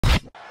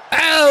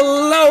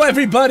Hello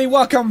everybody,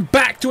 welcome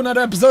back to another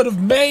episode of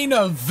Main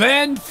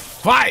Event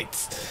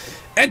Fights.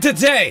 And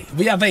today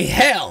we have a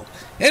Hell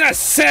in a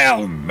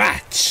Cell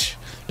match.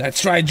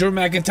 That's right, Drew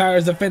McIntyre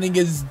is defending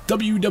his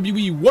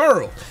WWE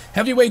World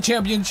Heavyweight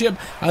Championship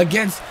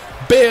against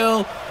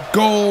Bill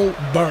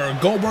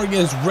Goldberg. Goldberg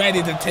is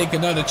ready to take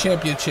another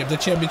championship, the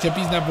championship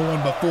he's never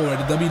won before,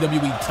 the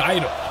WWE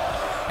title.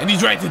 And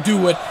he's ready to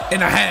do it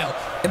in a Hell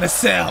in a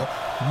Cell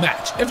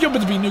match. If you're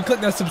about to be new, click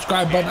that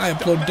subscribe button. I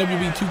upload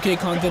WWE 2K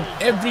content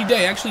every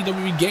day, actually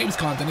WWE games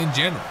content in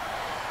general.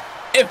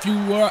 If you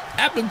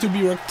happen to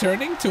be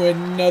returning to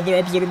another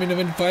episode of Main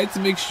Event Fights,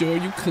 make sure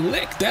you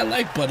click that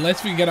like button.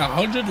 Let's get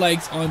 100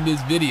 likes on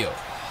this video.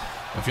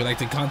 If you'd like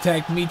to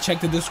contact me,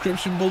 check the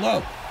description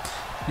below.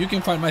 You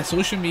can find my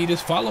social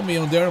medias, follow me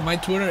on there on my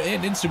Twitter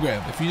and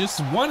Instagram. If you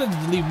just wanted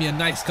to leave me a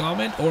nice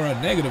comment or a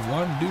negative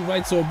one, do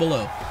right so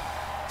below.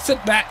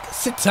 Sit back,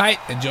 sit tight,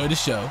 enjoy the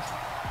show.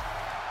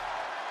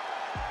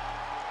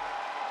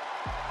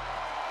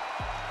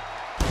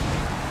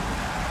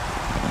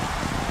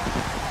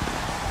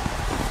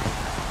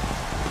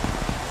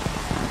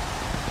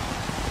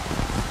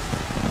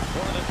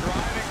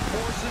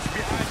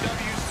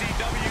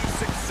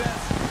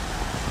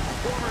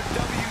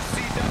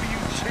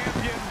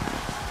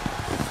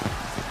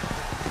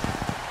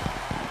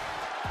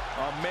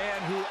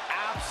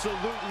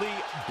 Absolutely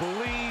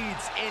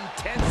bleeds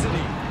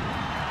intensity.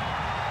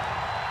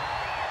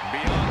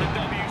 Beyond the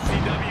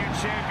WCW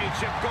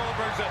Championship,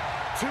 Goldberg's a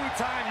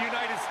two-time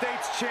United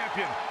States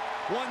champion,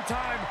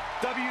 one-time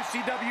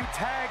WCW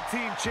Tag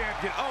Team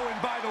champion. Oh, and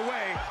by the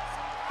way,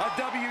 a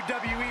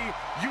WWE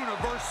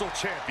Universal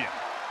champion.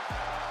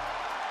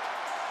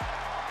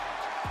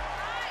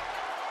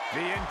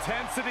 The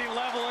intensity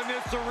level in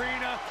this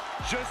arena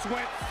just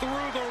went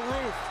through the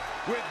roof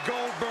with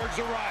Goldberg's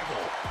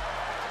arrival.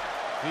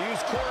 To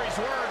use Corey's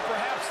word,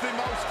 perhaps the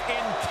most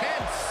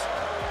intense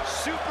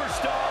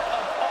superstar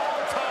of all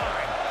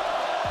time.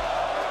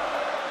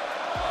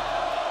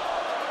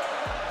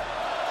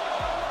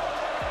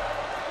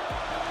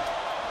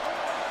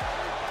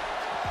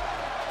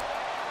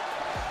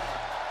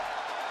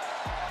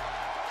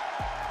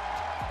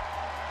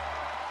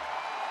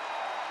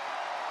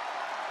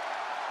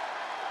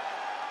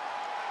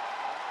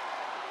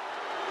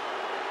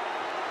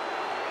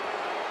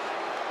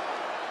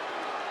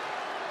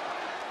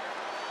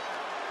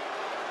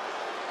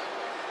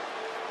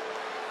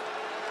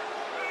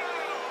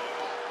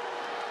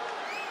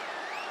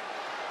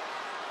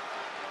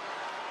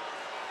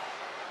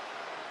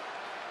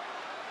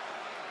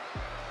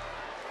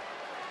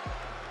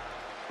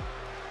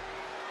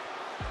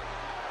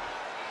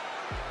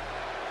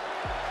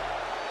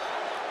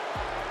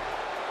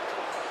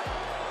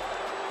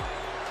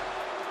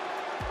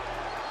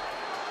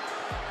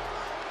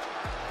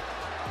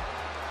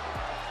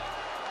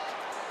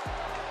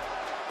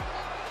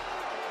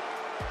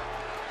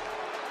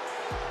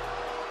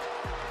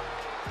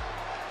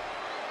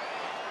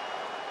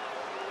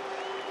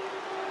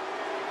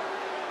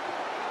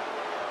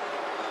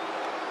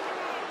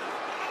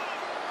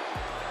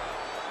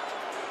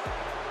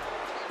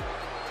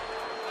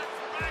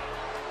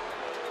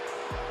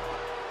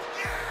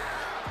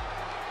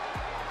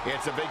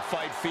 It's a big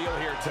fight feel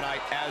here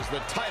tonight as the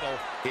title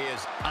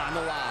is on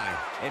the line.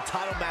 And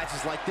title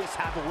matches like this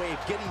have a way of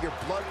getting your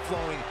blood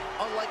flowing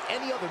unlike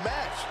any other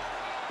match.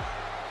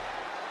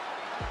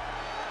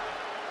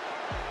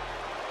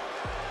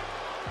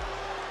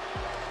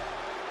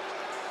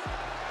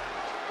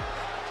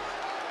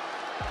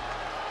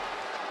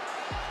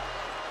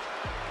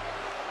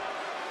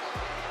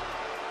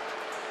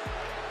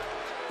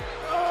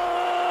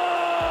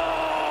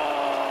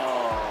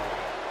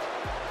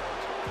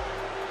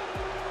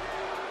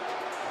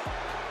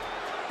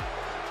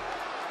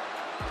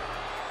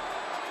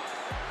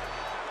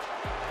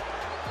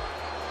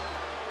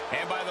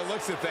 And by the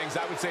looks of things,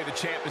 I would say the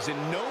champ is in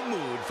no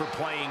mood for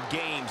playing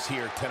games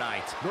here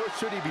tonight. Nor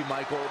should he be,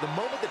 Michael. The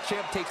moment the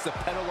champ takes the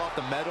pedal off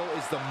the metal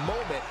is the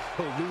moment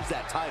he'll lose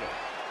that title.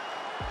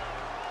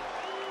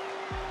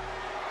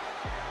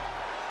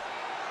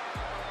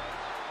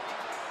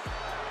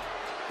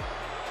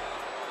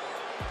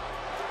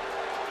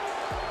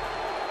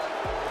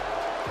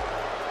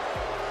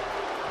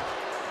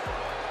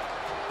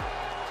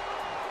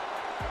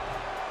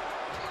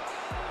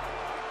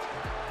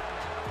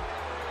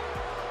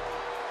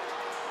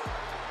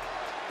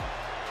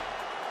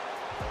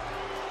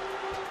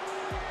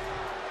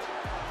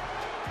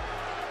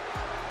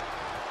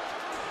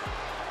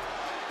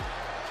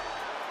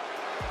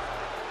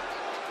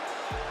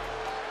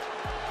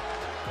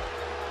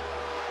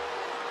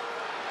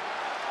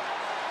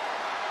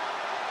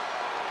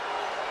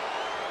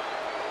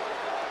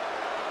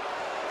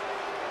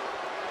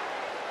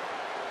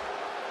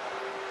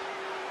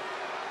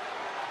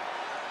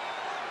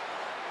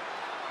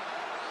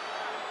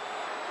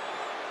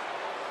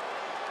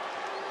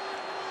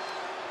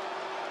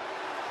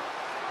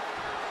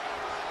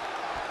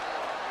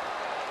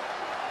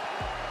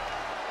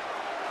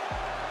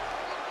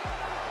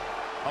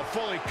 A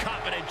fully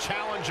confident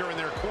challenger in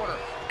their corner.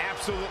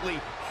 absolutely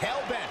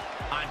hell-bent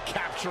on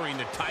capturing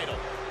the title.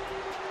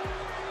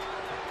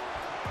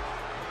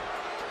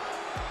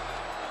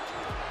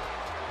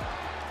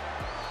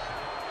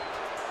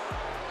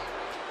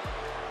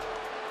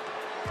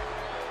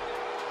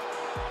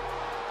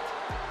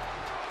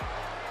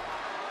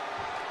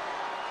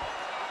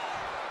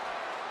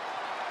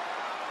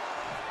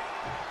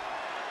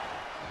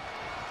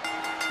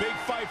 Big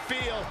fight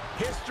feel.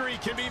 History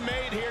can be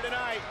made here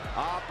tonight.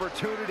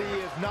 Opportunity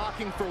is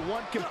knocking for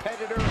one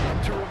competitor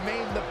to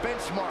remain the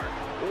benchmark,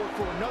 or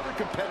for another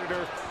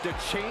competitor to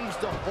change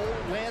the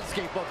whole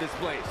landscape of this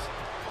place.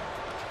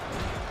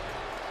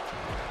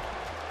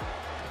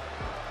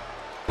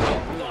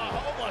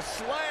 Oklahoma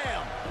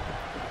slam.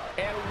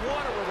 And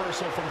what a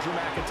reversal from Drew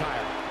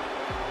McIntyre.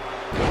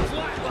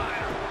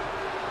 Flatliner.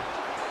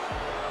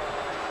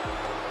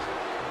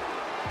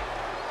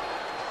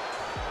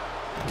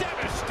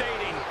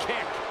 Devastating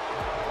kick.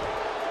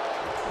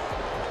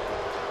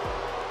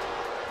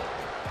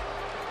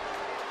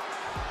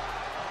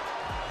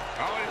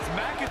 Oh, and it's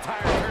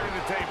McIntyre turning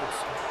the tables.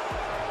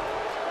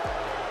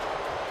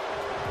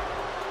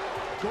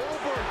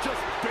 Goldberg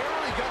just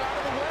barely got out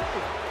of the way.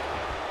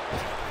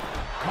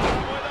 Caught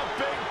him with a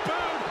big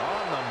boot.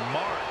 On the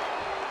mark.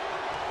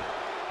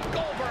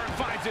 Goldberg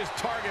finds his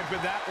target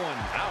with that one.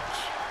 Ouch.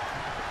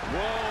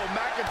 Whoa,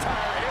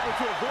 McIntyre able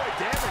to avoid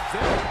damage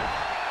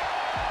there.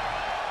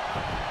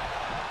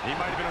 He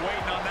might have been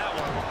waiting on that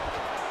one.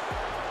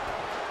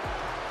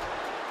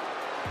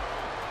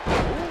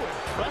 Ooh,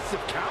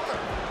 impressive counter.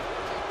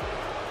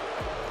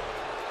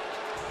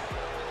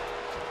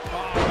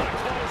 Oh, what a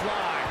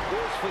clothesline.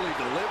 Forcefully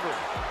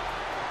delivered.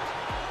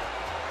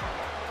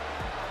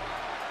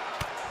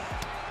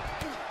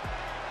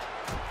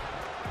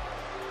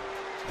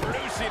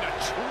 Producing a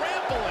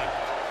trampling.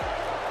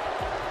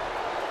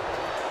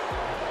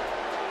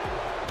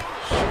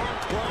 Short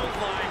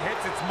clothesline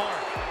hits its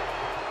mark.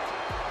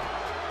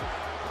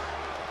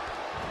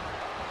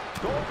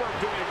 Goldberg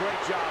doing a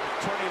great job of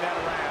turning that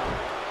around.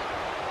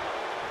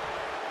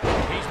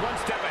 He's one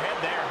step ahead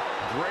there.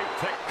 Great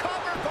tech.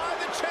 Covered by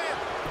the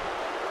champ.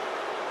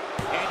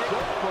 And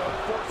Goldberg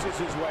forces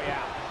his way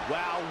out.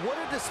 Wow, what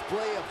a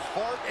display of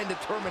heart and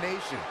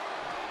determination.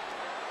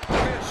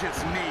 Vicious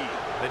knee.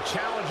 The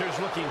challenger's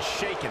looking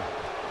shaken.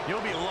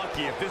 You'll be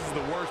lucky if this is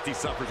the worst he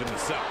suffers in the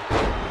cell.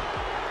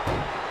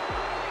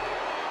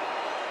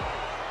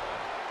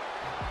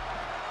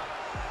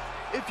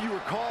 If you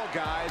recall,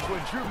 guys, when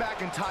Drew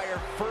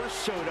McIntyre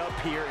first showed up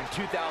here in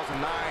 2009,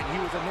 he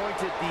was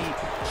anointed the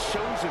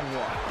Chosen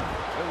One.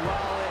 And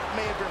while it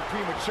may have been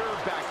premature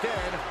back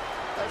then,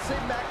 I'd say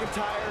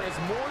McIntyre is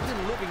more than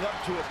living up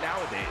to it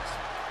nowadays.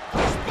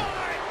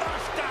 Spine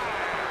buster!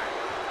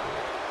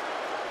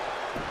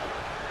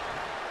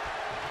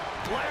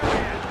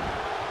 Lariat!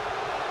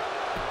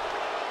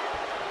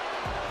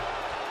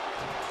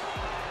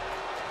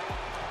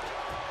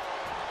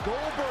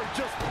 Goldberg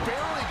just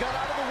barely got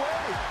out of the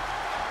way.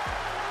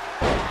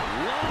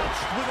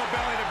 Launched with a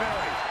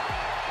belly-to-belly.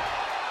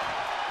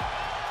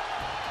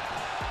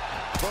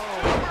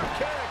 Boom. Over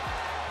kick.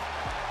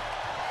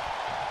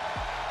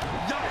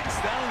 Yikes,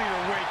 that'll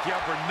either wake you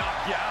up or knock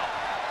you out.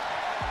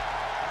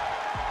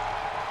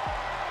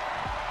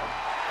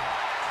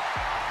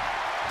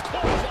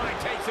 Clothesline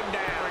takes him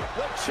down.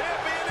 The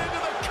champion into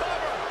the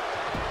cover.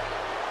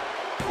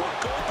 When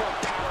Goldberg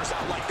powers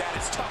out like that,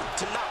 it's tough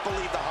to not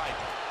believe the hype.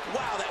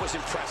 Wow, that was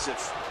impressive.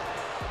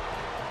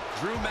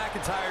 Drew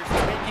McIntyre's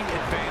taking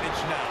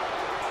advantage now.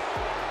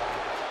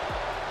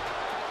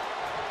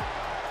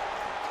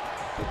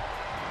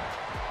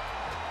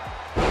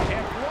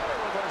 And what a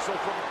reversal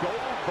from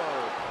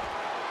Goldberg.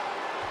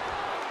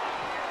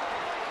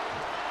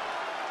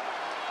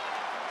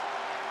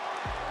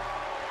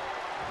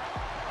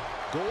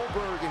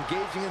 Goldberg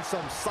engaging in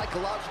some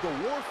psychological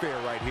warfare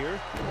right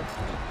here.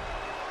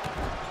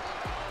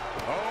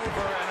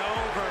 Over and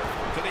over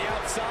to the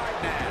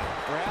outside now.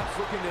 Perhaps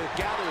looking to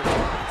gather his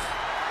thoughts.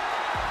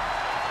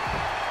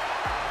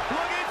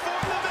 Looking for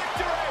the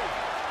victory!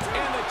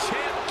 And the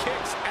champ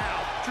kicks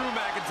out. Drew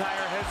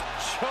McIntyre has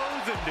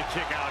chosen to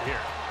kick out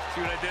here.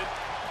 See what I did?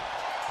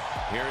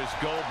 Here is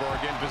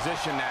Goldberg in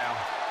position now.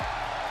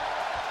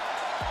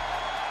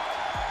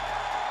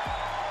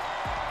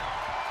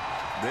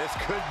 This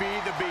could be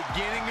the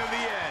beginning of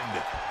the end.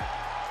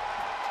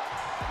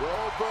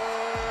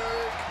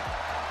 Goldberg.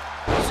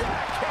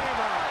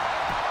 Jackhammer.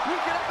 We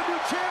can have a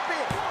new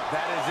champion.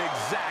 That is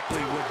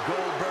exactly what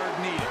Goldberg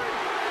needed.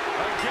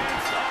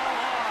 Against all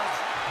odds,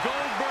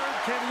 Goldberg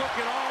can look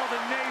at all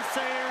the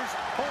naysayers,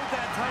 hold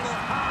that title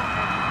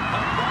high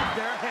above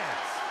their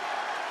heads.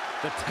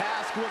 The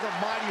task was a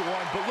mighty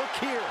one, but look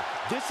here.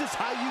 This is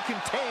how you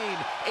contain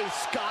a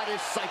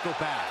Scottish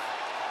psychopath.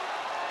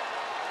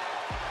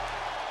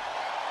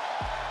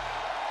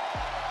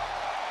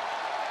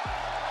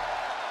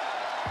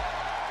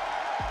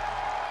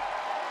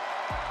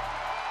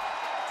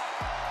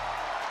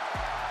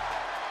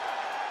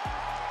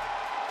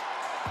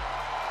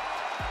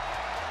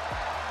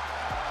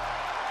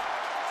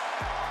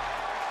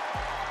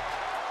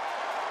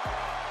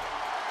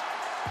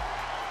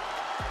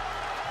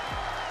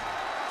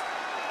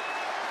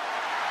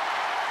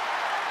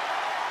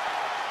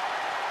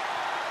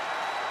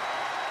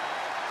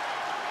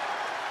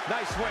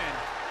 Nice win.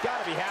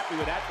 Gotta be happy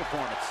with that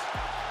performance.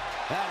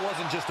 That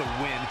wasn't just a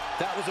win.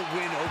 That was a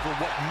win over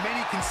what many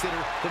consider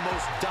the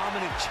most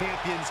dominant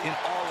champions in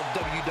all of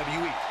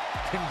WWE.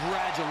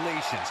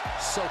 Congratulations.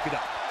 Soak it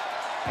up.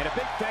 And a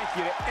big thank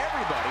you to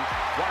everybody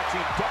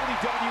watching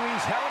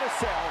WWE's Hell in a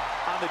Cell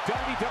on the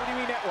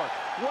WWE Network.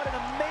 What an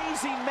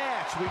amazing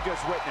match we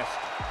just witnessed.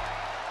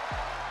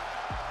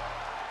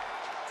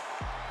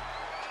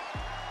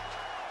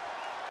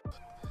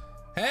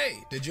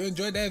 Hey, did you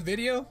enjoy that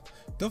video?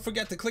 Don't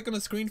forget to click on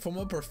the screen for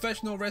more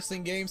professional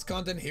wrestling games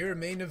content here at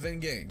Main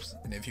Event Games.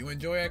 And if you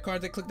enjoy our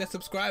content, click that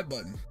subscribe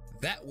button.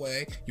 That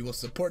way, you will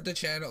support the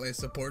channel and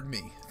support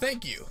me.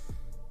 Thank you!